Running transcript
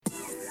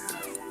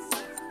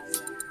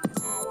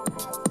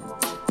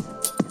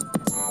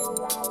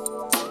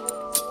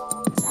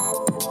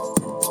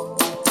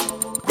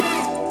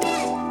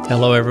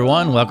Hello,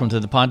 everyone. Welcome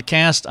to the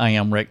podcast. I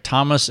am Rick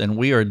Thomas, and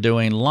we are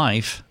doing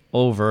Life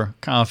Over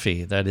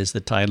Coffee. That is the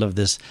title of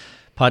this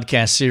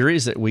podcast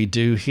series that we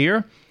do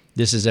here.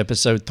 This is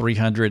episode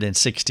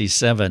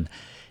 367.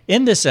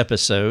 In this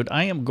episode,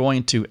 I am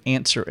going to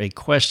answer a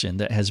question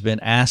that has been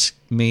asked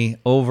me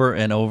over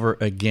and over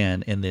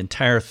again in the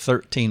entire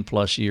 13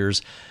 plus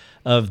years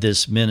of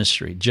this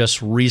ministry. Just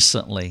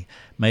recently,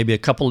 maybe a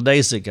couple of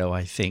days ago,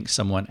 I think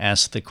someone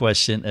asked the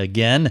question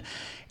again,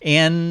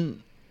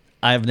 and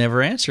I've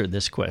never answered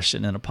this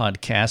question in a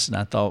podcast, and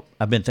I thought,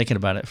 I've been thinking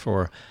about it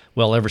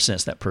ever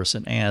since that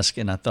person asked,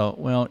 and I thought,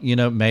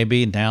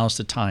 maybe now's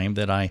the time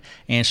that I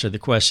answer the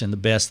question the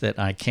best that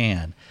I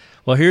can.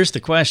 Well, here's the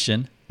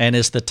question, and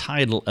it's the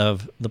title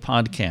of the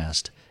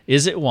podcast.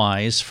 Is it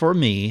wise for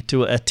me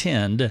to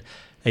attend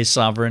a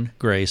Sovereign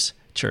Grace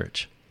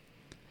church?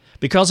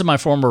 Because of my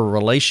former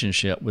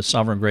relationship with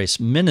Sovereign Grace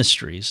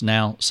Ministries,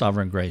 now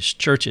Sovereign Grace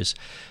Churches,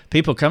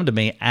 people come to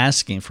me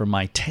asking for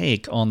my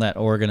take on that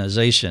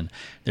organization.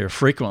 They're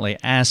frequently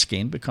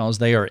asking because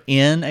they are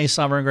in a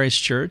Sovereign Grace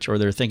church, or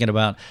they're thinking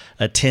about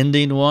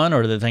attending one,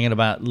 or they're thinking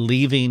about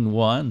leaving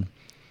one.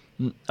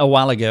 A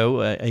while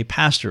ago, a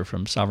pastor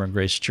from Sovereign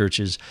Grace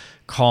Churches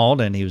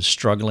called, and he was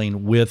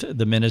struggling with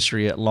the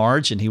ministry at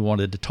large, and he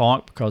wanted to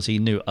talk because he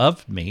knew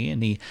of me,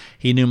 and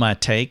he knew my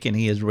take, and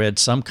he has read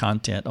some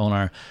content on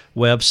our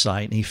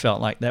website, and he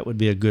felt like that would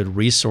be a good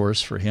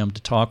resource for him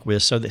to talk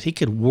with so that he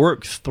could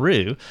work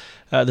through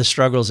the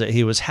struggles that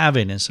he was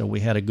having. And so we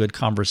had a good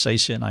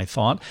conversation, I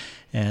thought,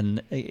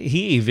 and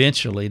he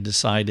eventually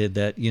decided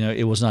that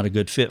it was not a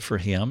good fit for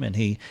him, and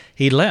he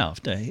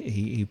left.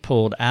 He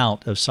pulled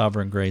out of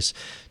Sovereign Grace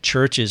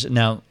Churches.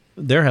 Now,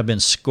 there have been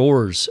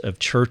scores of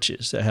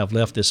churches that have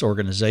left this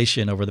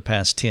organization over the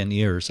past 10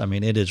 years. I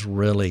mean, it is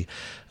really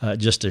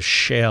just a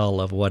shell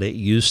of what it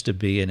used to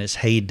be in its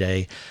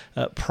heyday.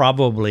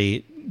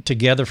 Probably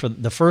Together for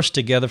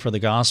the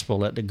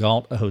Gospel at the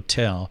Galt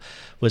Hotel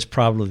was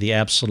probably the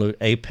absolute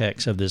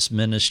apex of this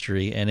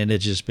ministry, and it had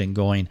just been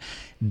going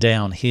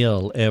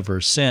downhill ever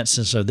since.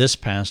 And so this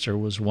pastor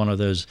was one of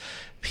those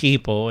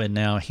people, and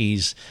now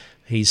he's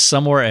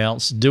somewhere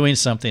else doing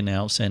something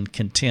else and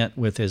content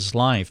with his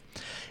life.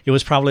 It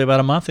was probably about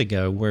a month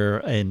ago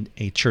where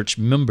a church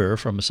member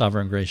from a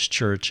Sovereign Grace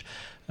church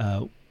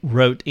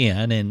wrote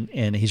in,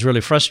 and he's really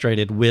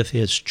frustrated with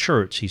his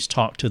church. He's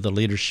talked to the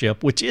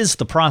leadership, which is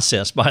the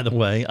process, by the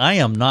way. I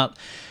am not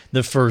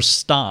the first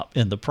stop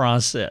in the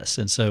process.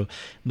 And so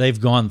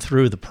they've gone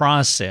through the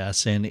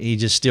process, and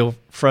he's just still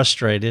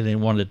frustrated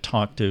and wanted to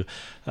talk to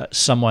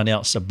someone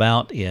else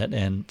about it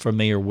and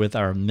familiar with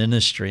our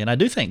ministry. And I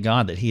do thank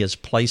God that he has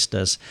placed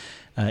us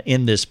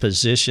in this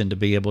position to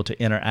be able to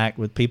interact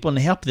with people and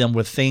help them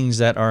with things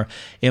that are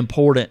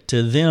important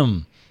to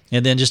them.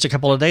 And then just a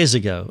couple of days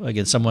ago,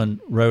 again, someone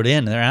wrote in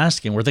and they're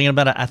asking, we're thinking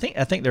about it. I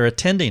think they're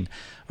thinking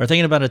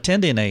about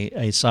attending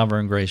a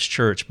Sovereign Grace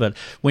church. But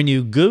when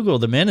you Google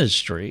the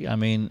ministry, I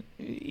mean,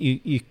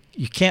 you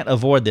can't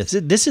avoid this.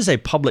 This is a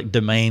public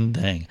domain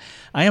thing.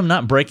 I am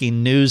not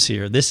breaking news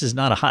here. This is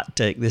not a hot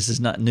take. This is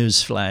not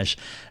news flash.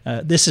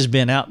 This has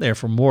been out there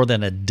for more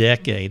than a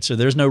decade. So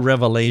there's no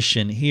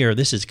revelation here.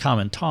 This is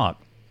common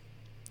talk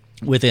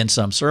within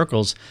some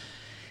circles.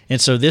 And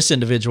so this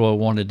individual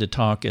wanted to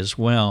talk as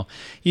well.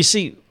 You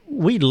see,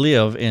 we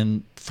live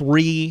in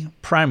three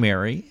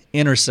primary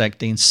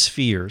intersecting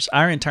spheres.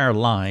 Our entire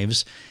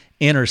lives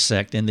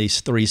intersect in these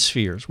three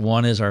spheres.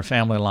 One is our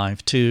family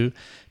life, two,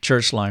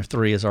 church life,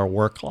 three is our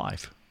work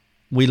life.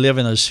 We live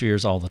in those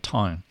spheres all the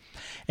time.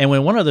 And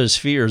when one of those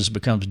spheres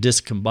becomes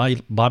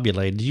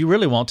discombobulated, you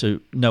really want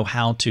to know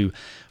how to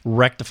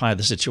rectify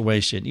the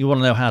situation. You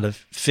want to know how to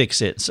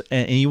fix it,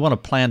 and you want to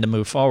plan to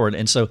move forward.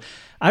 And so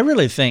I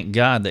really thank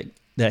God that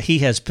he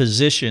has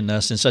positioned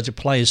us in such a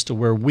place to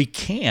where we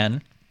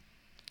can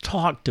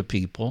talk to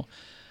people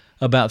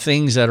about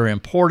things that are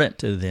important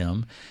to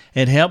them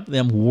and help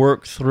them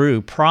work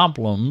through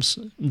problems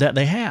that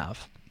they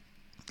have.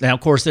 Now,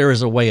 of course, there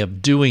is a way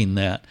of doing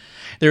that.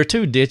 There are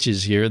two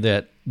ditches here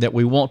that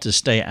we want to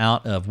stay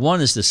out of.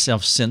 One is the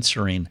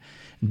self-censoring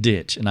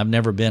ditch, and I've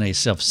never been a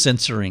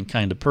self-censoring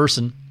kind of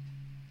person.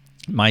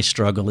 My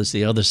struggle is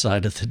the other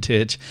side of the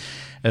ditch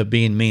of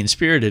being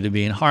mean-spirited and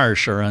being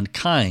harsh or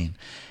unkind.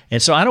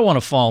 And so I don't want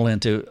to fall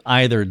into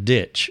either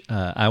ditch.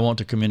 I want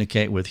to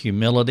communicate with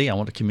humility. I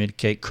want to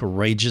communicate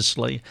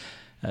courageously.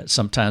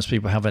 Sometimes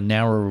people have a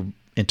narrow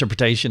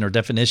interpretation or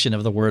definition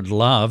of the word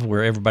love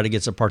where everybody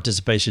gets a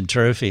participation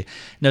trophy.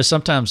 No,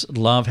 sometimes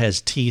love has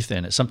teeth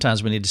in it.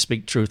 Sometimes we need to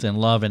speak truth in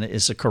love, and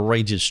it's a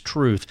courageous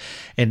truth.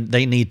 And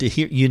they need to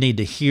hear. You need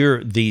to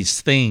hear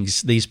these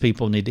things. These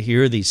people need to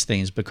hear these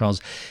things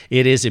because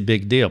it is a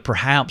big deal.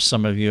 Perhaps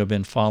some of you have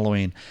been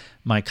following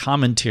my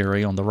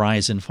commentary on the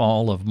rise and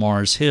fall of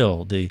Mars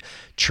Hill, the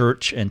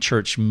church and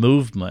church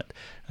movement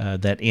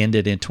that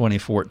ended in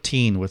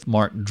 2014 with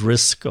Mark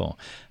Driscoll,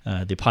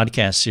 the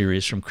podcast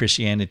series from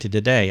Christianity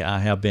Today. I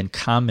have been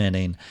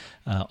commenting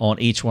on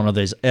each one of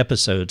those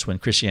episodes when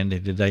Christianity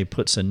Today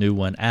puts a new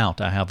one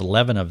out. I have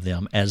 11 of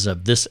them as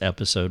of this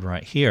episode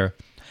right here.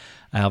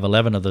 I have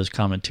 11 of those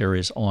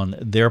commentaries on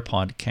their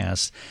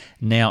podcasts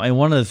now. And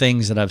one of the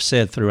things that I've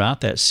said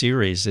throughout that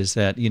series is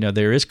that,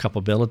 there is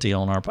culpability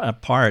on our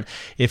part.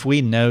 If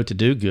we know to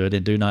do good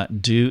and do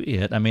not do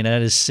it, I mean,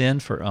 that is sin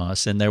for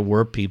us. And there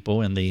were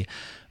people in the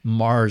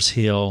Mars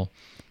Hill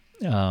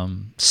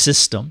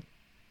system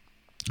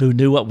who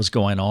knew what was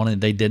going on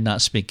and they did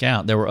not speak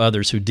out. There were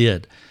others who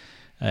did.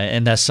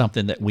 And that's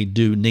something that we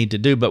do need to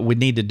do, but we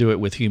need to do it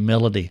with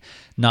humility,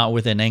 not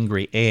with an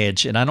angry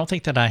edge. And I don't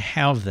think that I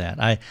have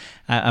that.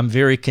 I'm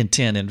very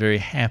content and very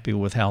happy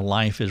with how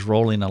life is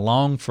rolling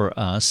along for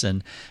us,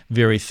 and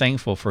very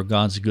thankful for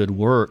God's good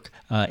work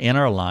in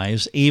our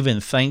lives, even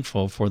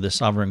thankful for the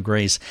Sovereign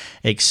Grace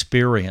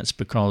experience,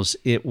 because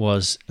it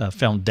was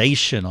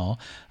foundational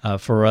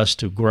for us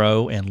to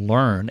grow and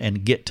learn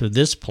and get to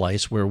this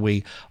place where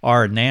we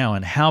are now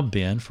and have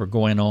been for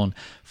going on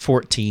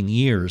 14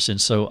 years.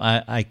 And so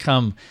I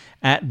come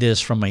at this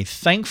from a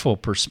thankful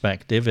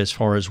perspective as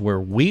far as where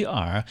we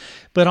are,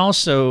 but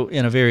also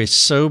in a very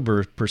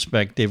sober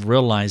perspective,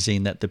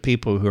 realizing that the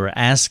people who are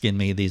asking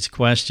me these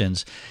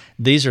questions,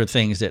 these are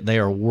things that they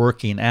are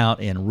working out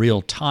in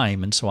real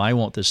time, and so I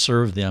want to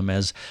serve them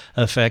as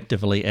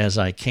effectively as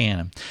I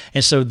can.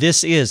 And so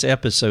this is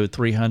episode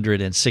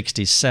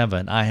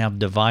 367. I have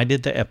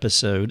divided the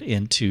episode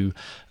into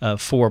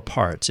 4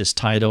 parts. It's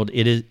titled,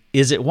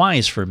 Is it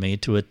wise for me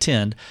to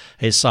attend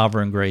a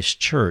Sovereign Grace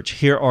church?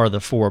 Here are the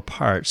 4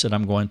 parts that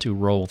I'm going to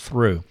roll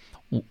through.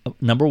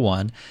 Number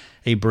 1,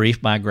 a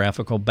brief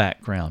biographical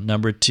background.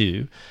 Number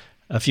 2,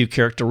 a few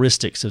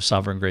characteristics of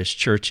Sovereign Grace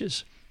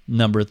churches.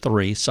 Number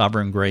 3,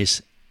 Sovereign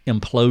Grace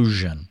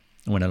implosion,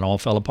 when it all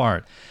fell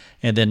apart.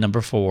 And then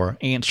number 4,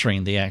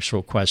 answering the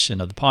actual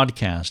question of the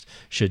podcast,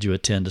 should you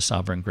attend a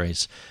Sovereign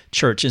Grace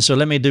church? And so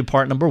let me do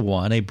part number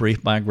 1, a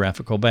brief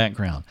biographical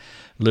background.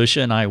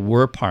 Lucia and I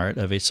were part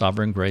of a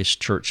Sovereign Grace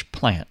church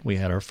plant. We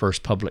had our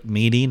first public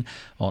meeting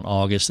on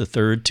August the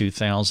 3rd,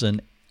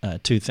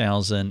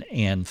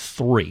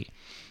 2003.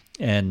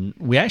 And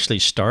we actually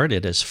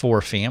started as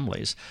 4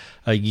 families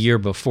a year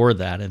before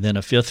that, and then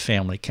a 5th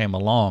family came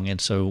along.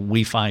 And so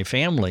we 5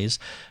 families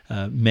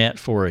met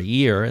for a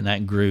year, and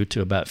that grew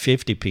to about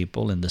 50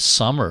 people in the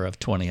summer of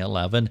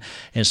 2011.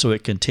 And so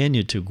it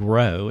continued to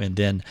grow. And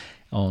then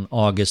on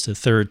August the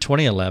 3rd,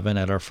 2011,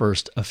 at our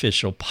first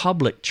official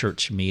public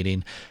church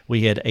meeting,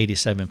 we had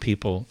 87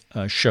 people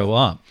show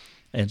up.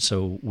 And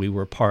so we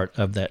were part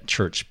of that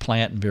church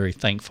plant and very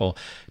thankful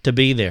to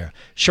be there.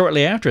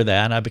 Shortly after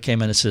that, I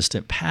became an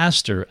assistant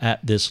pastor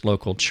at this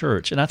local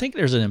church. And I think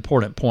there's an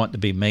important point to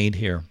be made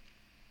here.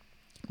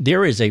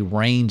 There is a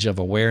range of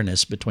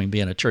awareness between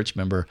being a church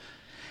member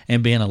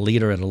and being a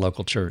leader at a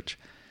local church.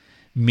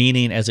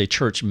 Meaning, as a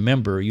church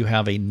member, you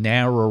have a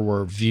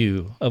narrower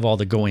view of all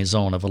the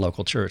goings-on of a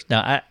local church.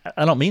 Now,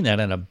 I don't mean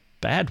that in a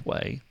bad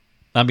way.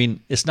 I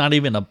mean, it's not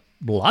even a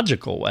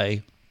logical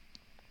way.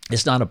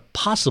 It's not a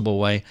possible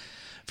way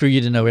for you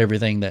to know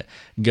everything that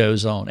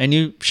goes on. And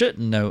you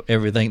shouldn't know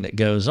everything that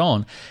goes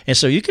on. And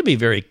so you can be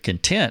very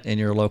content in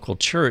your local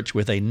church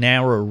with a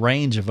narrow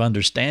range of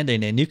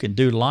understanding, and you can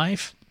do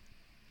life,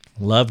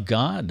 love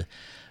God,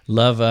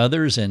 love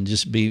others, and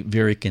just be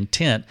very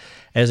content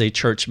as a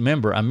church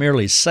member. I'm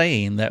merely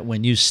saying that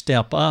when you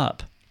step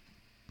up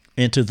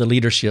into the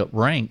leadership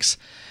ranks,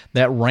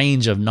 that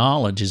range of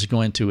knowledge is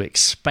going to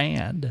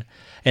expand,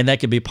 and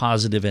that can be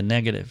positive and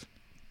negative.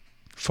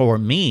 For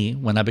me,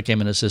 when I became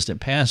an assistant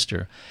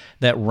pastor,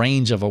 that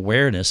range of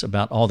awareness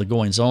about all the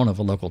goings-on of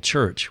a local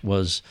church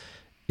was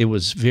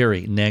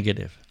very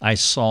negative. I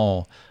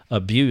saw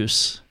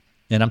abuse,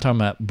 and I'm talking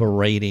about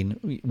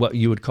berating, what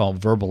you would call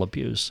verbal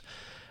abuse,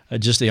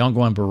 just the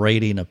ongoing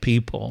berating of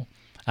people.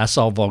 I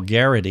saw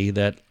vulgarity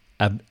that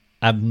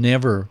I've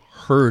never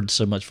heard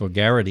so much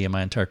vulgarity in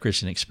my entire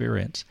Christian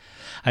experience.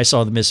 I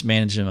saw the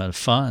mismanagement of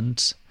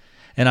funds,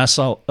 and I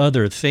saw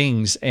other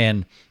things,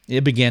 and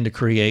it began to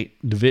create,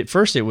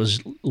 first it was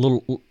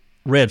little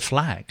red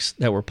flags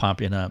that were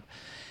popping up,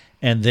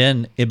 and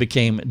then it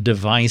became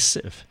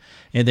divisive,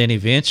 and then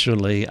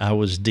eventually I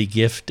was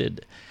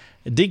de-gifted.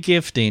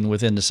 De-gifting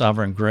within the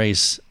Sovereign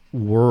Grace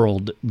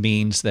world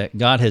means that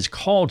God has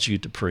called you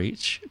to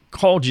preach,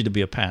 called you to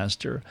be a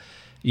pastor,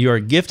 you are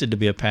gifted to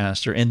be a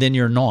pastor, and then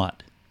you're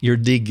not. You're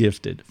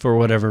de-gifted for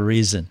whatever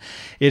reason.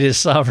 It is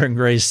Sovereign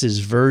Grace's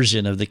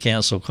version of the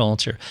cancel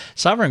culture.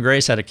 Sovereign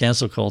Grace had a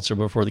cancel culture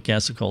before the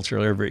cancel culture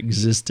ever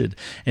existed.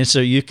 And so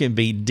you can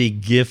be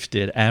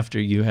de-gifted after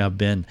you have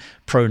been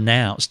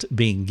pronounced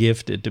being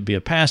gifted to be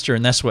a pastor.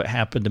 And that's what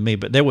happened to me.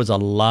 But there was a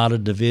lot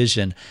of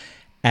division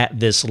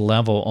at this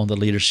level on the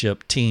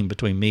leadership team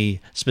between me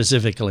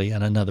specifically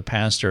and another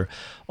pastor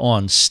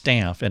on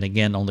staff. And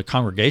again, on the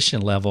congregation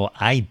level,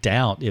 I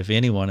doubt if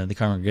anyone in the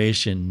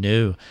congregation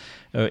knew.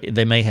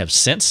 They may have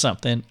sensed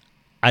something,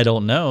 I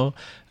don't know,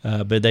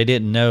 but they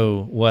didn't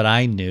know what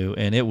I knew,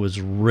 and it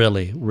was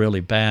really, really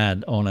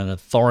bad on an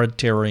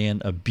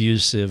authoritarian,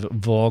 abusive,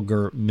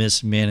 vulgar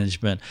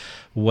mismanagement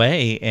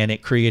way, and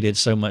it created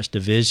so much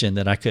division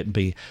that I couldn't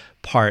be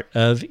part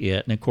of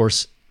it. And of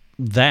course,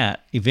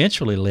 that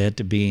eventually led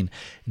to being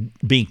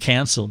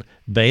canceled,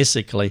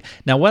 basically.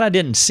 Now, what I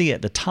didn't see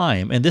at the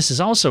time, and this is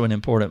also an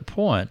important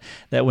point,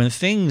 that when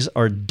things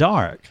are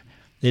dark,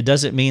 it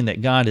doesn't mean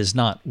that God is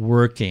not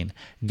working.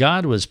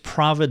 God was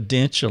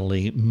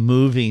providentially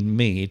moving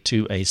me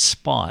to a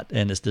spot,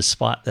 and it's the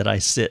spot that I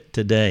sit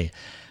today.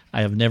 I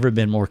have never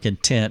been more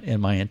content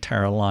in my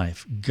entire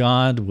life.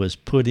 God was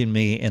putting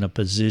me in a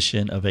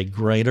position of a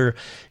greater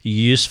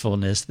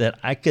usefulness that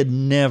I could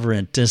never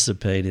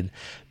anticipated,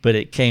 but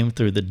it came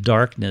through the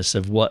darkness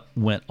of what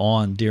went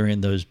on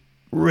during those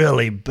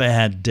really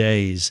bad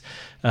days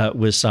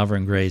with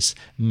Sovereign Grace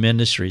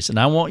Ministries. And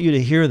I want you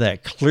to hear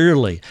that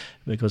clearly,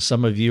 because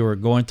some of you are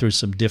going through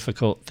some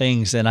difficult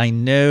things, and I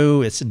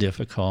know it's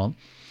difficult,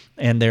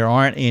 and there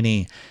aren't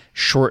any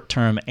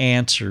short-term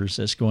answers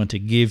that's going to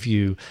give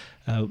you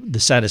the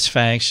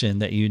satisfaction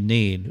that you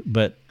need.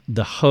 But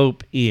the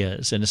hope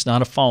is, and it's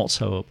not a false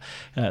hope,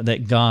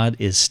 that God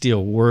is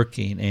still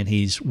working, and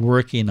He's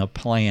working a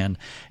plan.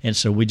 And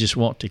so we just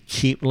want to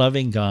keep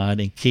loving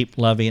God and keep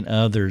loving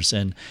others,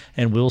 and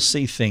we'll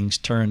see things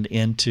turned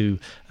into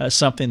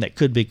something that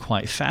could be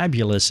quite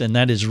fabulous. And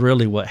that is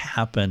really what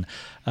happened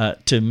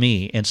to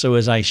me. And so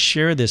as I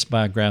share this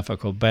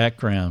biographical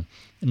background,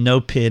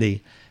 no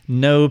pity,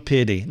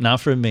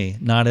 not for me,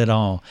 not at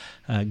all.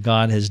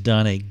 God has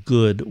done a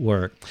good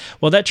work.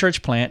 Well, that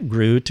church plant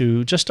grew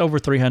to just over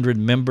 300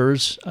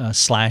 members /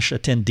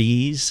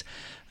 attendees,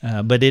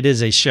 but it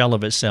is a shell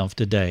of itself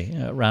today,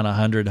 around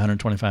 100,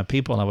 125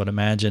 people, I would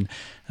imagine,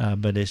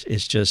 but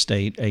it's just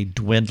a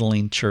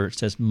dwindling church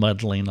that's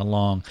muddling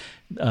along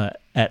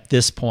at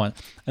this point.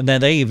 And then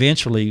they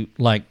eventually,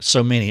 like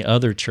so many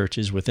other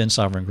churches within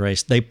Sovereign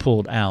Grace, they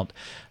pulled out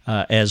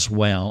as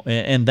well.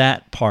 And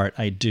that part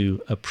I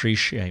do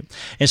appreciate.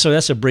 And so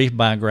that's a brief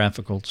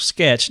biographical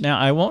sketch. Now,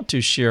 I want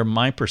to share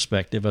my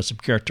perspective of some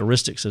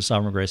characteristics of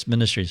Sovereign Grace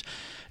Ministries.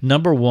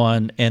 Number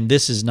one, and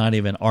this is not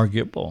even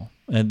arguable,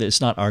 and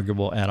it's not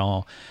arguable at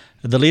all,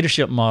 the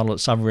leadership model at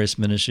Sovereign Grace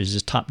Ministries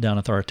is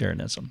top-down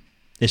authoritarianism.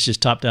 It's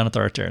just top-down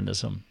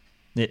authoritarianism.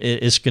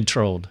 It's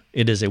controlled.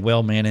 It is a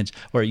well-managed,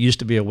 or it used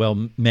to be a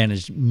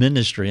well-managed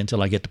ministry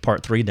until I get to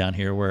part 3 down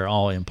here where it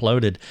all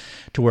imploded,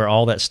 to where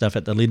all that stuff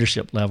at the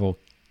leadership level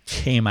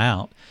came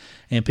out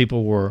and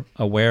people were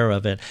aware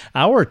of it.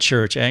 Our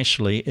church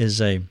actually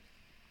is a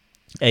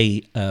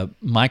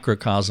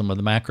microcosm of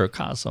the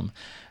macrocosm.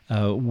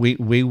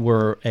 We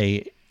were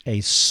a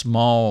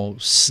small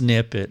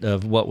snippet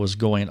of what was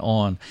going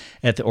on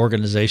at the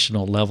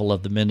organizational level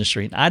of the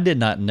ministry. And I did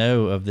not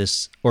know of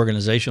this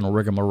organizational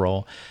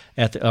rigmarole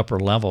at the upper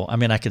level. I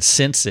mean, I could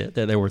sense it,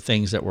 that there were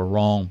things that were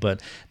wrong,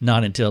 but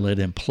not until it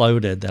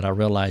imploded that I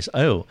realized,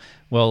 oh,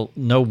 well,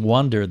 no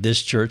wonder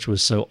this church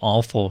was so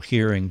awful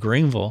here in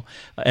Greenville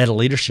at a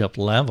leadership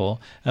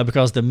level,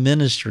 because the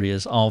ministry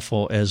is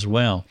awful as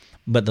well.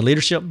 But the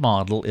leadership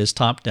model is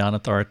top-down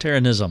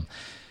authoritarianism.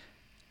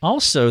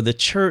 Also, the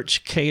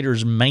church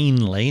caters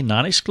mainly,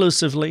 not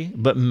exclusively,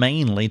 but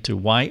mainly to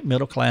white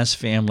middle-class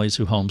families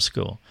who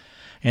homeschool.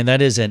 And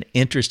that is an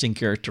interesting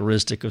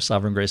characteristic of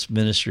Sovereign Grace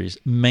Ministries,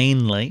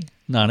 mainly,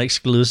 not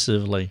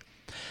exclusively.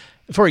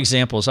 For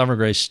example, Sovereign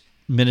Grace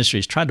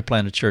Ministries tried to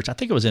plant a church, I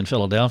think it was in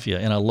Philadelphia,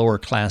 in a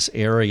lower-class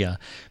area,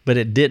 but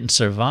it didn't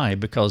survive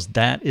because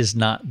that is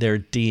not their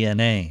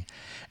DNA.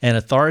 An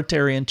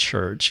authoritarian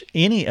church,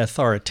 any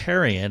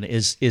authoritarian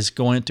is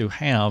going to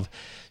have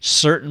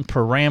certain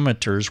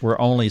parameters where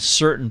only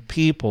certain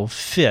people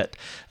fit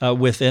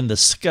within the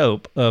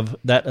scope of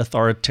that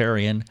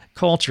authoritarian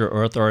culture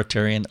or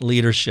authoritarian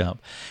leadership.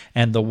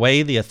 And the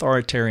way the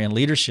authoritarian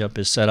leadership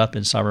is set up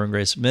in Sovereign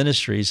Grace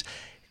Ministries,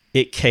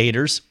 it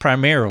caters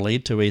primarily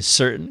to a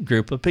certain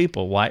group of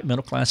people, white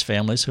middle-class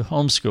families who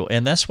homeschool.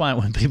 And that's why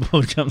when people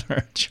would come to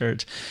our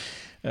church,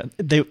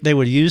 they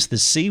would use the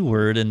C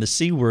word, and the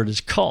C word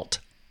is cult.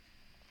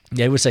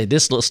 They would say,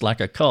 this looks like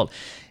a cult.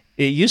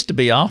 It used to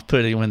be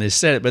off-putting when they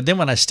said it, but then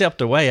when I stepped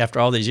away after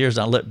all these years,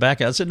 I looked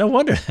back, I said, no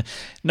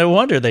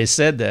wonder they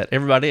said that.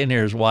 Everybody in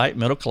here is white,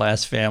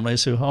 middle-class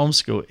families who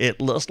homeschool.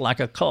 It looks like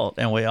a cult,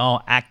 and we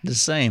all act the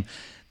same.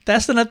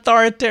 That's an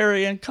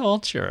authoritarian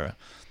culture.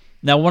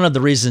 Now, one of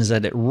the reasons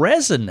that it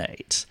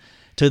resonates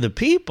to the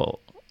people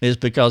is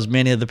because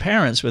many of the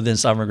parents within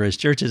Sovereign Grace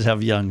churches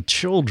have young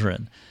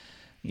children,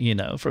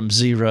 from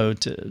 0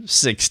 to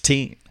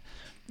 16.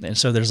 And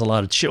so there's a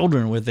lot of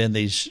children within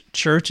these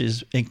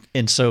churches.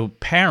 And so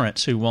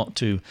parents who want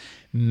to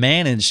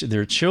manage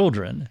their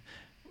children,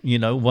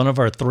 one of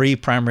our 3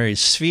 primary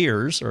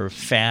spheres are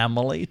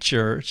family,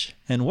 church,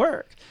 and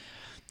work.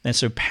 And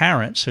so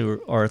parents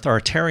who are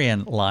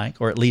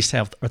authoritarian-like, or at least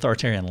have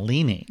authoritarian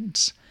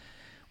leanings,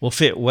 will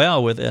fit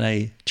well within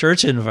a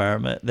church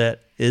environment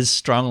that is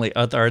strongly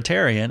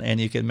authoritarian, and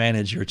you can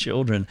manage your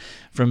children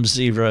from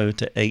 0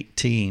 to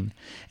 18.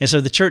 And so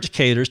the church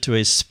caters to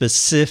a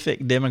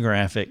specific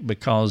demographic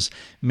because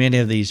many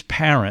of these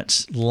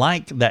parents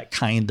like that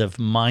kind of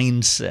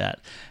mindset,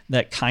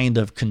 that kind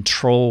of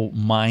control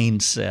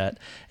mindset.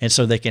 And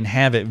so they can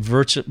have it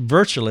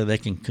virtually, they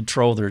can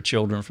control their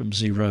children from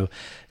 0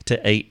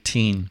 to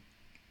 18.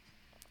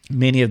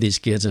 Many of these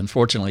kids,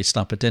 unfortunately,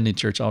 stop attending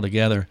church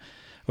altogether,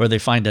 or they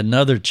find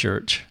another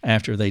church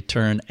after they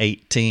turn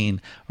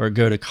 18 or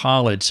go to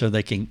college so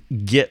they can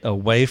get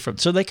away from,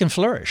 so they can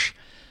flourish.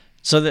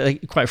 So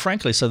that, quite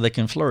frankly, so they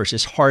can flourish.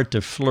 It's hard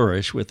to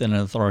flourish within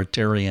an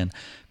authoritarian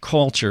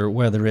culture,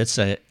 whether it's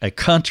a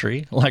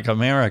country like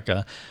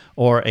America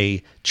or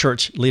a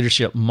church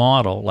leadership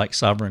model like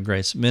Sovereign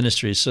Grace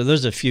Ministries. So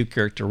there's a few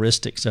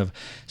characteristics of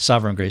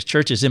Sovereign Grace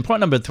churches. And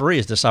point number 3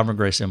 is the Sovereign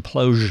Grace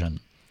implosion.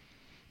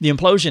 The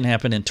implosion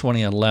happened in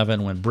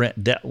 2011 when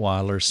Brent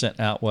Detweiler sent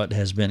out what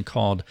has been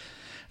called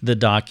the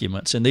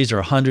documents. And these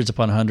are hundreds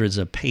upon hundreds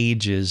of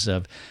pages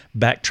of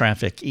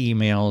backtraffic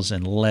emails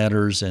and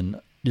letters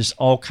and just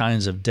all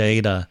kinds of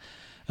data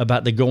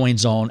about the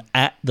goings-on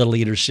at the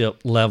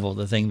leadership level,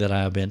 the thing that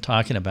I've been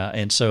talking about.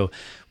 And so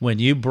when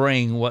you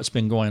bring what's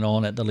been going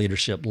on at the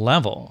leadership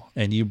level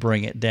and you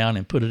bring it down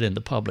and put it in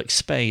the public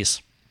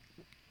space,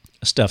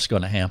 stuff's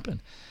going to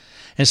happen.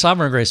 And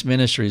Sovereign Grace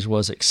Ministries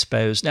was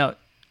exposed. Now,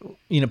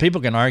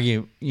 people can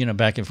argue,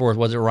 back and forth,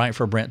 was it right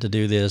for Brent to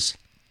do this?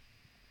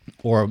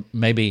 Or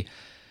maybe,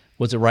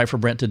 was it right for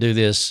Brent to do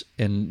this,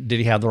 and did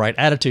he have the right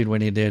attitude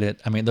when he did it?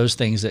 I mean, those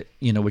things that,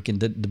 we can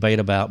debate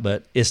about,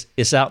 but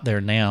it's out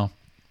there now.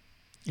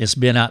 It's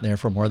been out there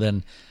for more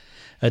than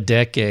a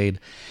decade,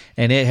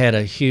 and it had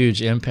a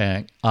huge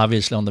impact,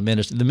 obviously, on the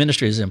ministry. The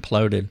ministry has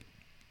imploded.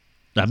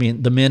 I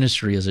mean, the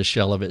ministry is a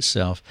shell of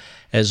itself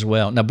as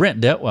well. Now, Brent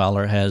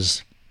Detweiler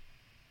has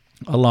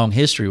a long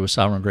history with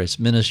Sovereign Grace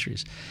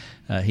Ministries.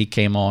 He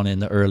came on in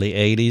the early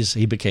 80s.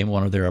 He became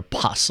one of their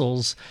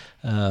apostles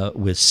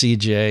with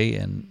CJ,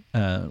 and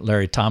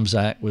Larry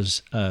Tomczak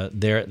was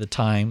there at the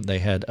time. They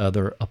had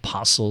other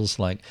apostles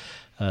like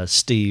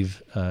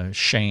Steve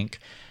Shank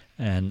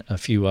and a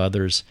few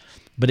others.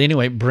 But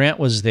anyway, Brent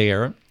was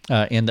there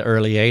in the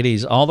early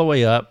 80s all the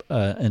way up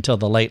until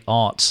the late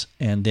aughts,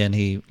 and then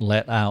he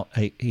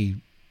he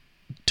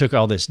took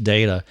all this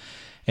data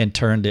and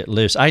turned it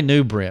loose. I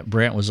knew Brent.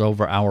 Brent was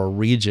over our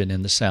region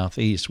in the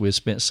Southeast. We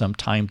spent some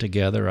time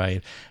together.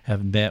 I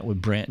have met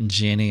with Brent and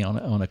Jenny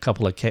on a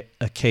couple of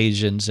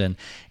occasions and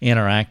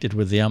interacted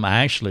with them. I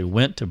actually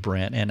went to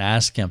Brent and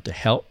asked him to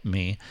help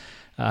me.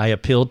 I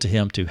appealed to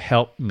him to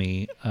help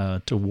me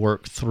to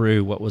work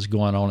through what was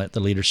going on at the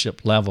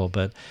leadership level,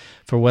 but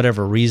for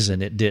whatever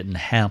reason, it didn't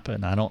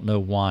happen. I don't know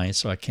why,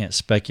 so I can't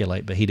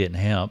speculate, but he didn't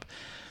help.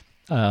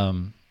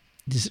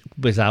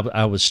 Because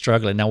I was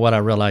struggling. Now, what I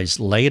realized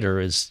later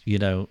is,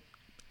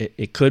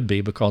 it could be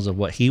because of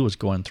what he was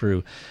going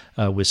through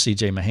with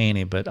C.J.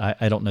 Mahaney, but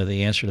I don't know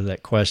the answer to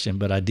that question.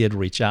 But I did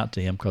reach out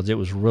to him because it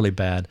was really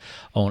bad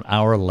on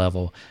our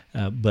level.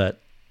 But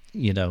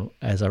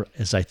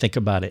as I think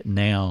about it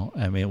now,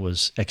 I mean, it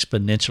was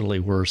exponentially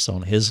worse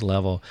on his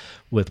level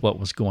with what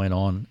was going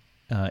on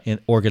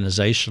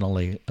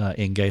organizationally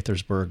in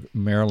Gaithersburg,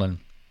 Maryland.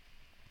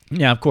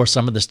 Now, of course,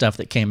 some of the stuff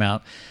that came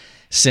out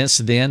since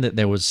then, that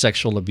there was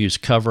sexual abuse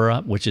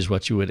cover-up, which is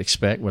what you would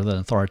expect with an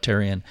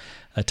authoritarian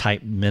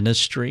type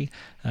ministry.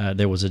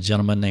 There was a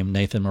gentleman named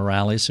Nathan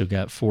Morales who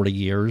got 40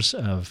 years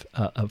of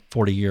a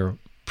 40-year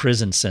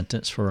prison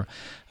sentence for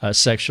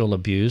sexual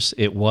abuse.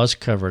 It was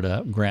covered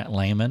up. Grant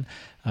Lehman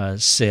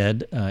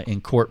said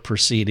in court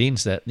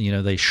proceedings that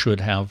they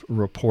should have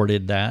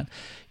reported that.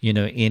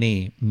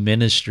 Any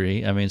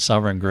ministry, I mean,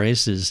 Sovereign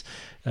Grace is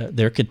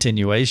they're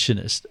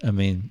continuationists. I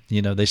mean,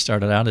 they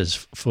started out as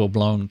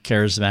full-blown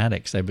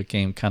charismatics. They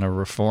became kind of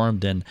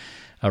reformed in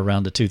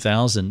around the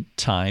 2000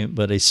 time,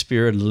 but a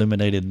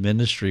spirit-illuminated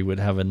ministry would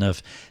have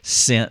enough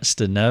sense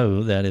to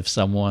know that if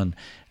someone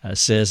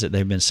says that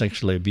they've been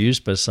sexually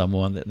abused by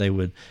someone, that they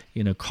would,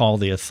 call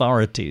the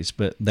authorities,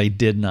 but they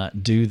did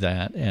not do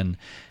that.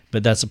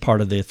 But that's a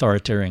part of the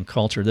authoritarian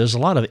culture. There's a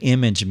lot of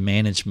image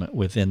management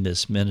within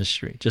this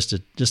ministry, just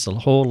a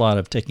whole lot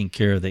of taking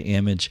care of the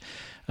image,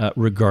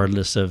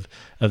 regardless of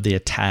the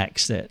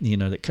attacks that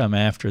that come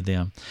after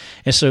them.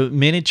 And so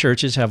many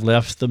churches have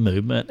left the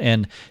movement,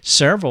 and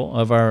several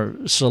of our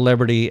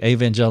celebrity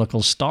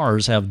evangelical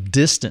stars have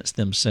distanced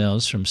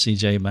themselves from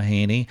C.J.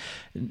 Mahaney.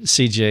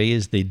 C.J.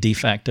 is the de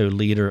facto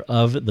leader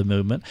of the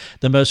movement.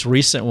 The most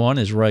recent one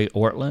is Ray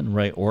Ortlund.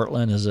 Ray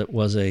Ortlund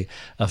was a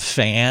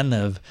fan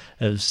of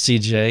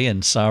C.J.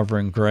 and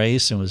Sovereign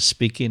Grace and was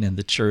speaking in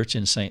the church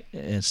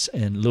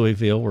in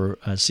Louisville, where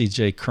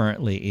C.J.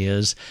 currently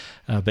is.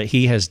 But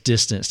he has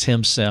distanced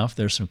himself.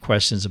 There's some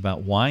questions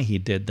about why he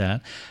did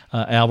that.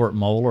 Albert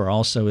Mohler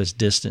also has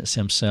distanced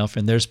himself,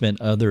 and there's been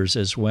others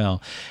as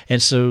well.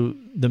 And so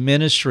the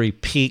ministry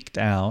peaked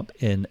out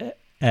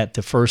at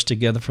the First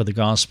Together for the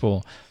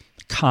Gospel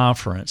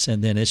conference,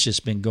 and then it's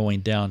just been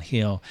going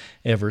downhill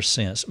ever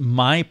since.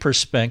 My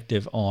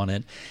perspective on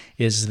it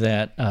is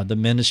that the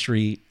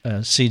ministry,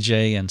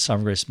 CJ and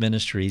Sovereign Grace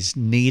Ministries,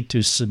 need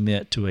to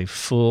submit to a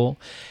full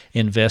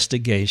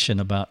investigation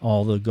about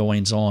all the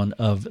goings-on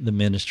of the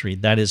ministry.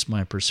 That is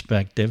my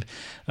perspective.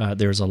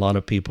 There's a lot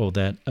of people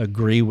that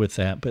agree with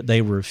that, but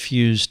they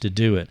refuse to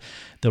do it.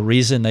 The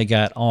reason they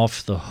got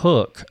off the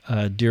hook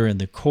during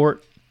the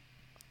court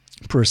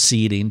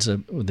proceedings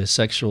of the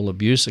sexual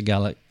abuse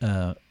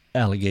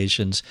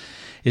allegations,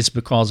 it's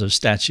because of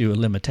statute of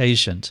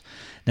limitations.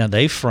 Now,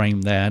 they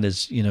frame that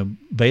as,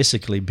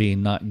 basically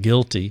being not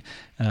guilty,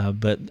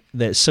 but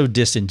that's so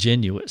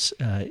disingenuous.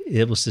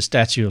 It was the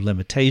statute of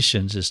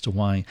limitations as to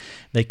why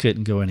they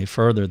couldn't go any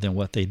further than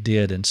what they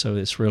did, and so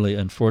it's really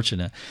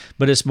unfortunate.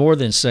 But it's more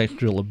than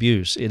sexual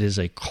abuse. It is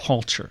a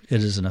culture.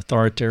 It is an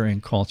authoritarian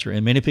culture,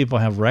 and many people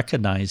have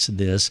recognized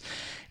this,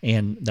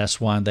 and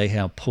that's why they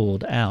have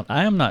pulled out.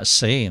 I am not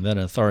saying that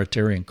an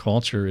authoritarian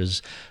culture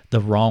is the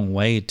wrong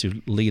way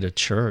to lead a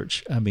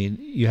church. I mean,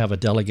 you have a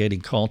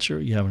delegating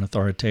culture, you have an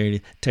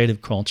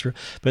authoritative culture,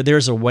 but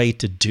there's a way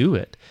to do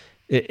it.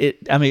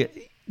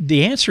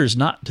 The answer is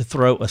not to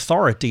throw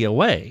authority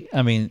away.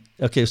 I mean,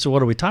 okay, so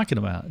what are we talking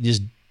about? You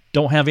just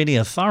don't have any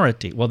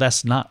authority. Well,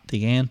 that's not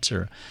the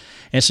answer.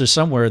 And so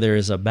somewhere there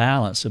is a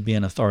balance of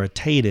being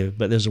authoritative,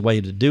 but there's a way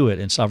to do it,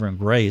 and Sovereign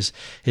Grace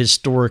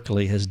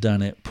historically has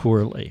done it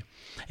poorly.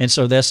 And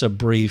so that's a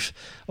brief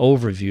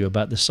overview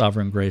about the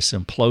Sovereign Grace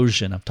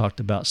implosion. I've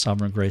talked about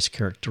Sovereign Grace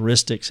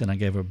characteristics, and I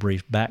gave a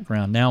brief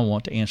background. Now I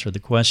want to answer the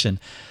question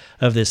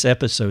of this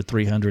episode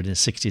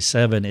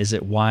 367, is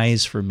it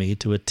wise for me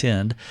to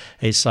attend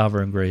a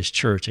Sovereign Grace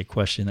church? A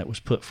question that was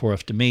put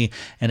forth to me.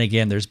 And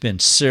again, there's been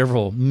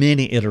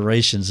many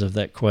iterations of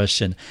that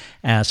question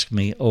asked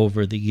me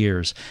over the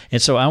years.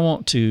 And so I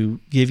want to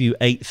give you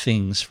 8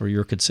 things for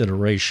your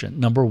consideration.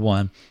 Number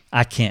 1,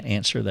 I can't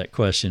answer that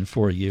question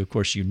for you. Of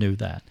course, you knew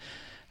that.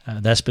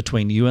 That's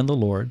between you and the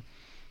Lord.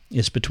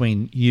 It's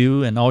between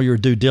you and all your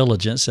due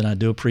diligence, and I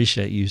do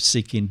appreciate you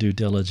seeking due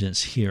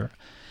diligence here.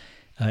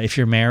 If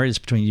you're married, it's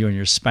between you and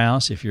your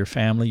spouse. If your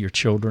family, your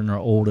children are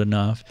old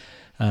enough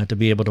to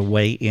be able to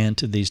weigh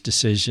into these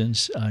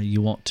decisions,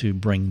 you want to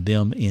bring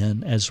them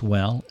in as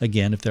well.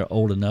 Again, if they're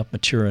old enough,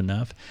 mature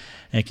enough,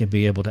 and can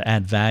be able to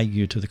add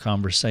value to the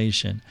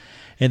conversation.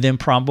 And then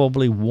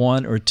probably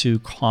 1 or 2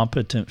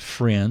 competent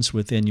friends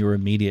within your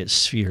immediate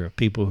sphere,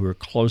 people who are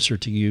closer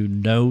to you,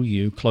 know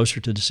you, closer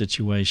to the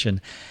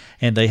situation,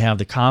 and they have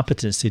the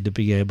competency to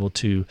be able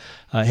to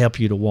help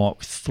you to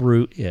walk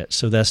through it.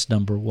 So that's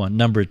number 1.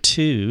 Number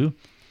 2,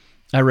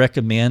 I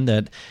recommend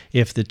that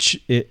if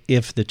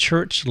the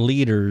church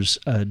leaders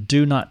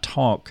do not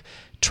talk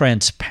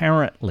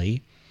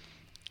transparently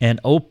and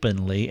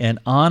openly and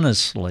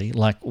honestly,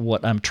 like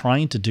what I'm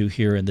trying to do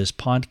here in this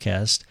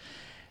podcast,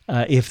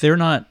 if they're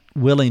not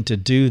willing to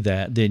do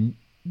that, then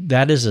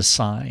that is a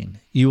sign.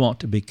 You want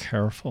to be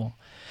careful.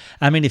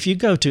 I mean, if you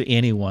go to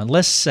anyone,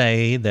 let's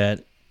say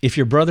that if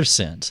your brother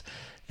sins,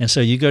 and so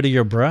you go to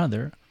your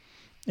brother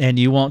and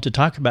you want to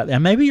talk about that,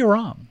 and maybe you're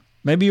wrong.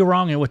 Maybe you're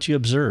wrong in what you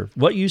observe.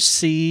 What you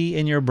see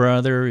in your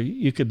brother,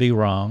 you could be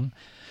wrong,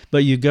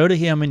 but you go to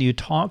him and you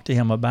talk to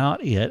him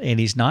about it, and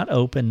he's not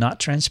open, not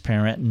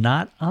transparent,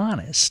 not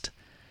honest.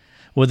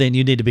 Well, then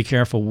you need to be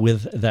careful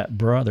with that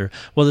brother.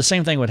 Well, the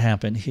same thing would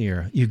happen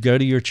here. You go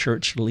to your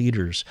church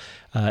leaders.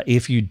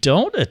 If you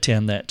don't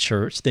attend that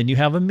church, then you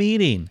have a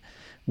meeting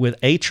with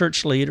a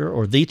church leader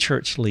or the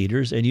church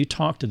leaders, and you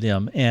talk to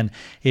them. And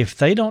if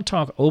they don't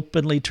talk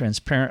openly,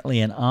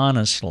 transparently, and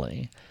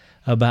honestly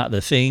about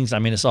the things, I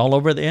mean, it's all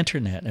over the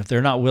internet. If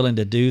they're not willing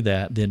to do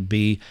that, then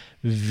be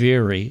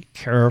very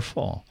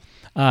careful.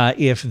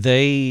 If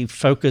they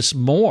focus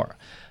more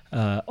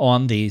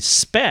on the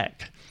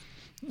spec,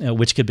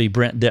 which could be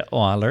Brent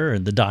Detweiler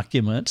and the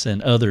documents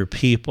and other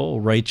people,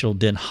 Rachel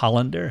Den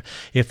Hollander,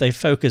 if they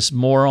focus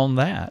more on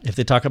that, if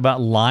they talk about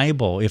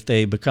libel, if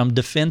they become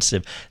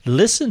defensive,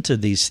 listen to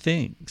these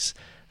things.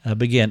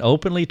 Begin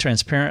openly,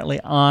 transparently,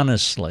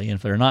 honestly. And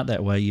if they're not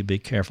that way, you be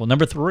careful.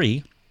 Number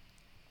 3,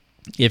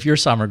 if your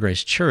Sovereign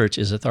Grace Church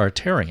is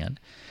authoritarian,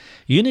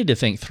 you need to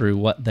think through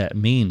what that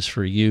means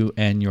for you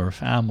and your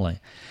family.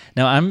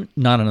 Now, I'm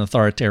not an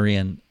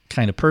authoritarian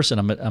kind of person.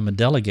 I'm a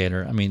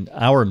delegator. I mean,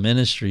 our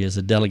ministry is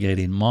a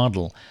delegating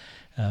model.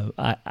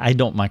 I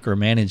don't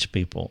micromanage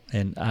people,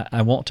 and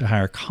I want to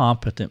hire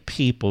competent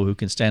people who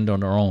can stand on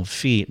their own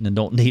feet and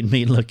don't need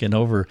me looking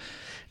over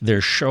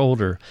their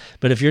shoulder.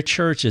 But if your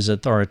church is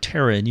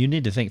authoritarian, you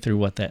need to think through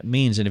what that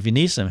means. And if you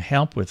need some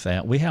help with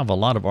that, we have a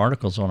lot of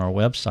articles on our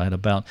website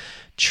about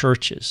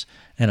churches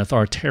and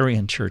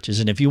authoritarian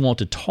churches. And if you want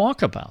to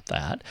talk about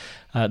that,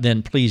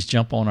 then please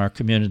jump on our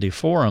community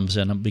forums,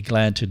 and I'll be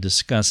glad to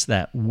discuss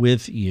that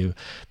with you.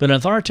 But an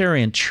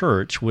authoritarian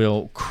church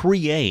will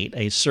create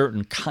a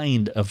certain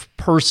kind of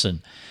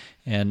person.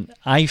 And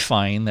I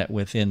find that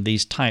within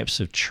these types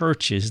of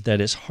churches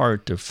that it's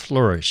hard to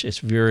flourish. It's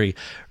very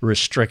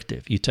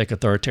restrictive. You take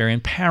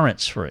authoritarian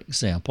parents, for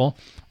example.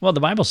 Well,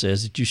 the Bible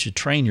says that you should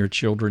train your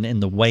children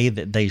in the way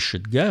that they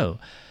should go.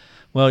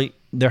 Well,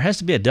 there has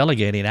to be a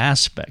delegating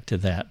aspect to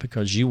that,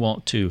 because you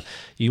want to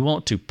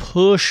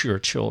push your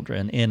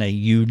children in a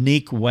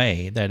unique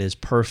way that is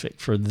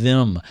perfect for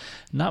them,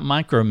 not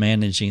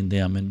micromanaging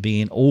them and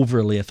being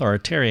overly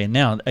authoritarian.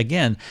 Now,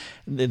 again,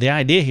 the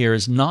idea here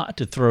is not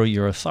to throw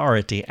your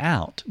authority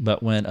out,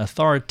 but when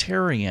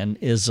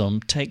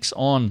authoritarianism takes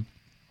on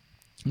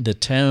the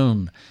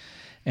tone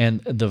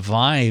and the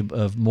vibe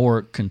of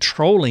more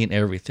controlling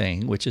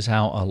everything, which is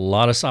how a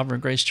lot of Sovereign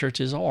Grace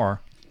churches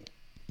are,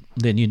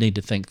 then you need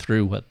to think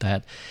through what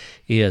that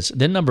is.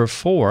 Then number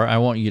 4, I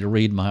want you to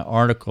read my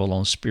article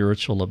on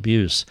spiritual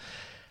abuse.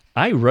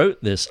 I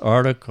wrote this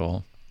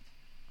article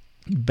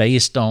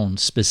based on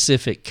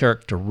specific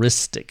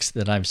characteristics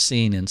that I've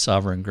seen in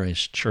Sovereign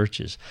Grace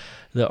churches.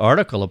 The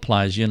article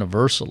applies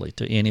universally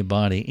to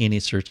anybody, any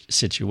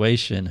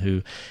situation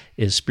who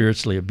is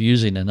spiritually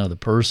abusing another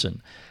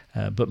person.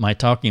 But my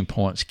talking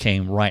points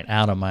came right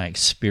out of my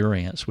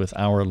experience with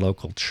our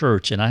local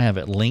church, and I have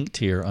it linked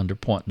here under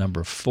point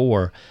number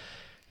 4.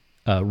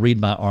 Read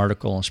my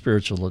article on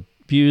spiritual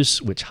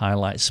abuse, which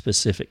highlights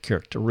specific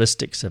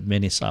characteristics of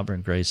many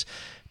Sovereign Grace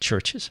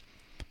churches.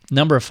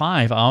 Number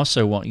 5, I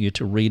also want you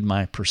to read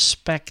my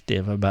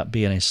perspective about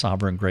being a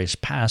Sovereign Grace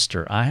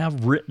pastor. I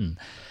have written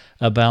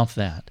about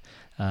that,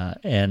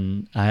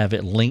 and I have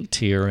it linked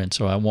here, and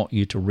so I want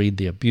you to read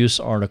the abuse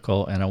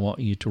article, and I want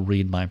you to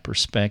read my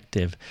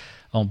perspective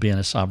on being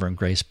a Sovereign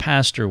Grace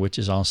pastor, which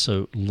is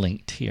also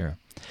linked here.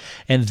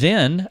 And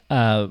then,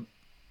 to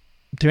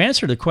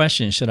answer the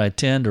question, should I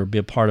attend or be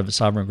a part of a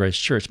Sovereign Grace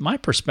church, my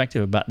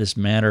perspective about this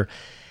matter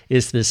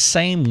is the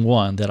same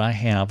one that I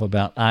have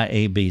about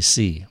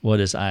IABC. What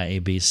is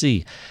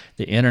IABC?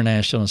 The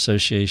International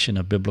Association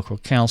of Biblical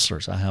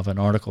Counselors. I have an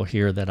article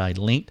here that I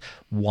linked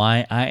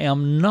why I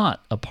am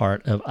not a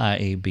part of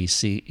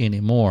IABC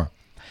anymore.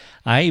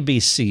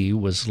 IABC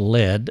was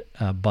led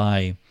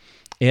by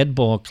Ed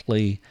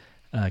Bulkley,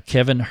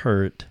 Kevin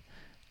Hurt,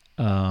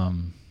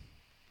 Bob,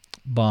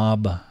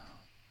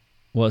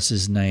 what's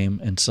his name,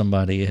 and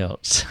somebody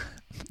else.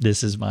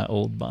 This is my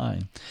old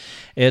mind.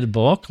 Ed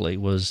Bulkley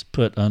was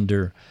put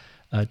under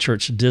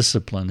church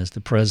discipline as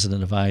the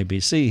president of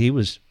IABC. He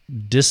was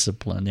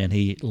disciplined, and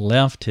he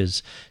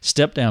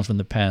stepped down from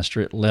the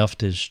pastorate,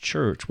 left his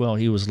church. Well,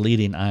 he was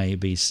leading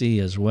IABC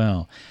as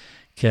well.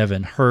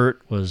 Kevin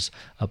Hurt was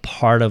a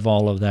part of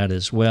all of that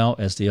as well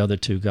as the other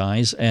 2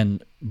 guys.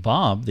 And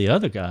Bob, the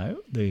other guy,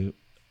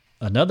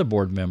 another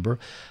board member,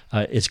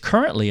 is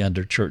currently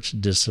under church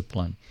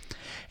discipline.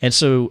 And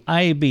so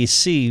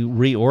IABC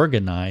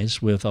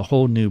reorganized with a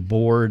whole new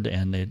board,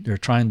 and they're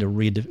trying to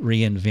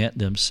reinvent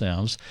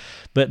themselves,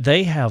 but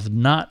they have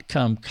not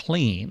come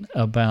clean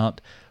about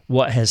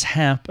what has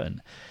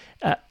happened.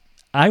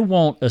 I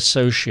won't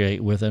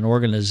associate with an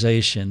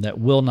organization that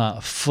will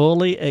not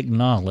fully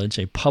acknowledge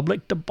a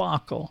public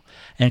debacle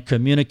and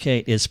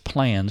communicate its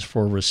plans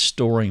for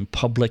restoring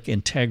public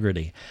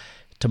integrity.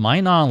 To my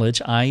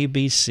knowledge,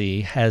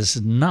 IABC has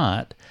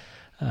not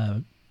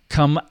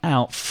come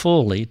out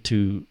fully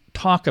to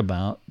talk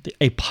about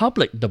a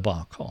public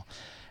debacle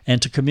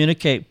and to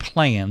communicate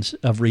plans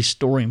of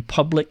restoring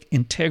public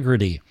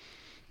integrity.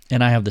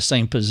 And I have the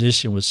same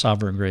position with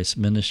Sovereign Grace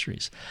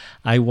Ministries.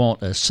 I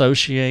won't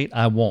associate,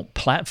 I won't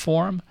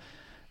platform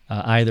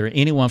either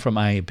anyone from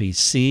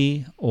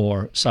IABC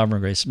or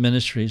Sovereign Grace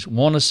Ministries,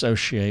 won't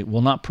associate,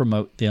 will not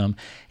promote them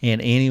in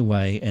any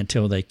way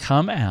until they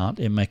come out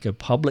and make a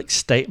public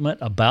statement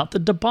about the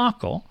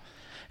debacle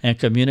and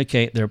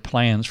communicate their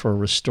plans for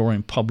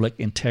restoring public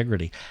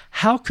integrity.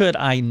 How could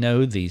I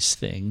know these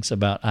things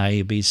about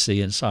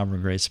IABC and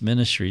Sovereign Grace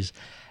Ministries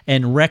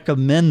and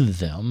recommend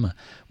them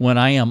when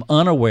I am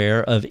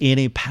unaware of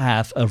any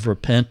path of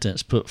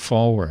repentance put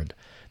forward?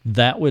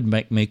 That would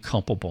make me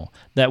culpable.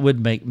 That would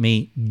make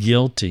me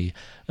guilty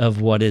of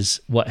what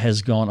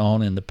has gone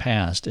on in the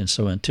past. And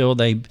so until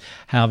they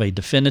have a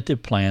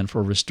definitive plan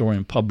for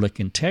restoring public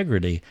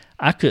integrity,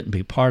 I couldn't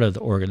be part of the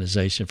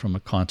organization from a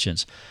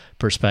conscience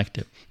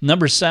perspective.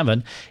 Number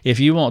 7, if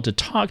you want to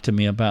talk to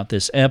me about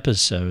this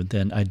episode,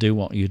 then I do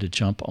want you to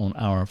jump on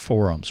our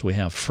forums. We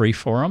have free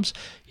forums.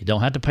 You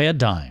don't have to pay a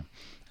dime.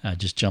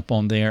 Just jump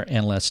on there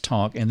and let's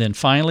talk. And then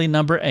finally,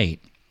 number 8,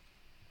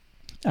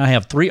 I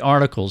have 3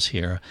 articles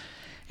here,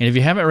 and if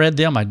you haven't read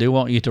them, I do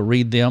want you to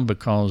read them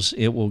because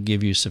it will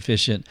give you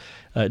sufficient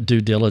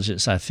due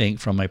diligence, I think,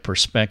 from a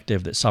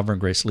perspective that Sovereign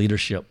Grace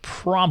leadership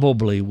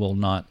probably will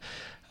not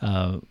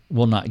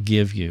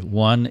give you.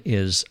 One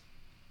is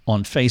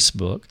on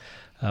Facebook,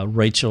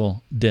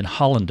 Rachel Den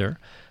Hollander,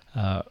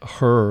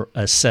 her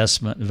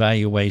assessment,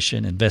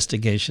 evaluation,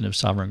 investigation of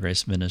Sovereign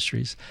Grace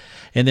Ministries.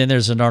 And then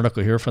there's an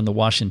article here from the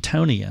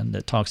Washingtonian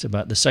that talks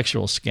about the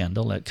sexual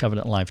scandal at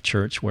Covenant Life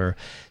Church where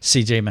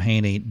C.J.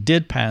 Mahaney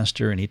did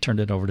pastor and he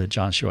turned it over to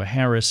Joshua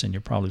Harris, and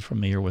you're probably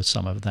familiar with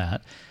some of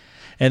that.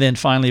 And then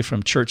finally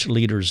from Church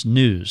Leaders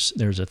News,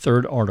 there's a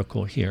 3rd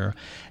article here,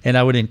 and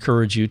I would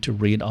encourage you to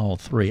read all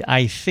 3.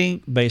 I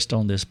think based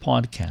on this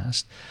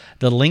podcast,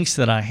 the links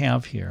that I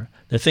have here,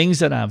 the things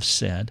that I've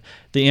said,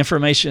 the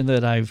information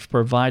that I've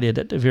provided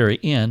at the very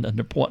end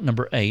under point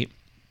number 8,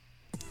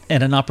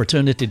 and an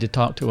opportunity to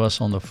talk to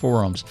us on the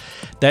forums,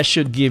 that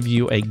should give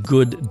you a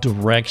good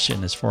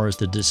direction as far as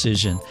the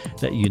decision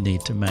that you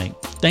need to make.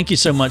 Thank you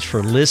so much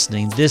for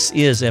listening. This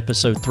is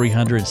episode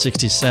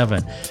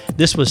 367.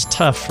 This was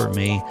tough for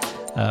me,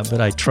 but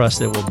I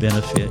trust it will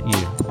benefit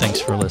you. Thanks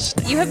for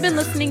listening. You have been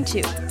listening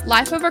to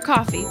Life Over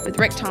Coffee with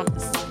Rick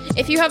Thomas.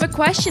 If you have a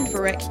question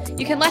for Rick,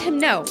 you can let him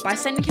know by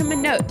sending him a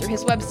note through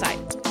his website,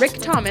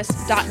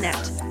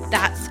 rickthomas.net.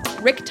 That's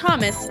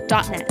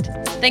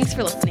rickthomas.net. Thanks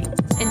for listening.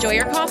 Enjoy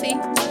your coffee.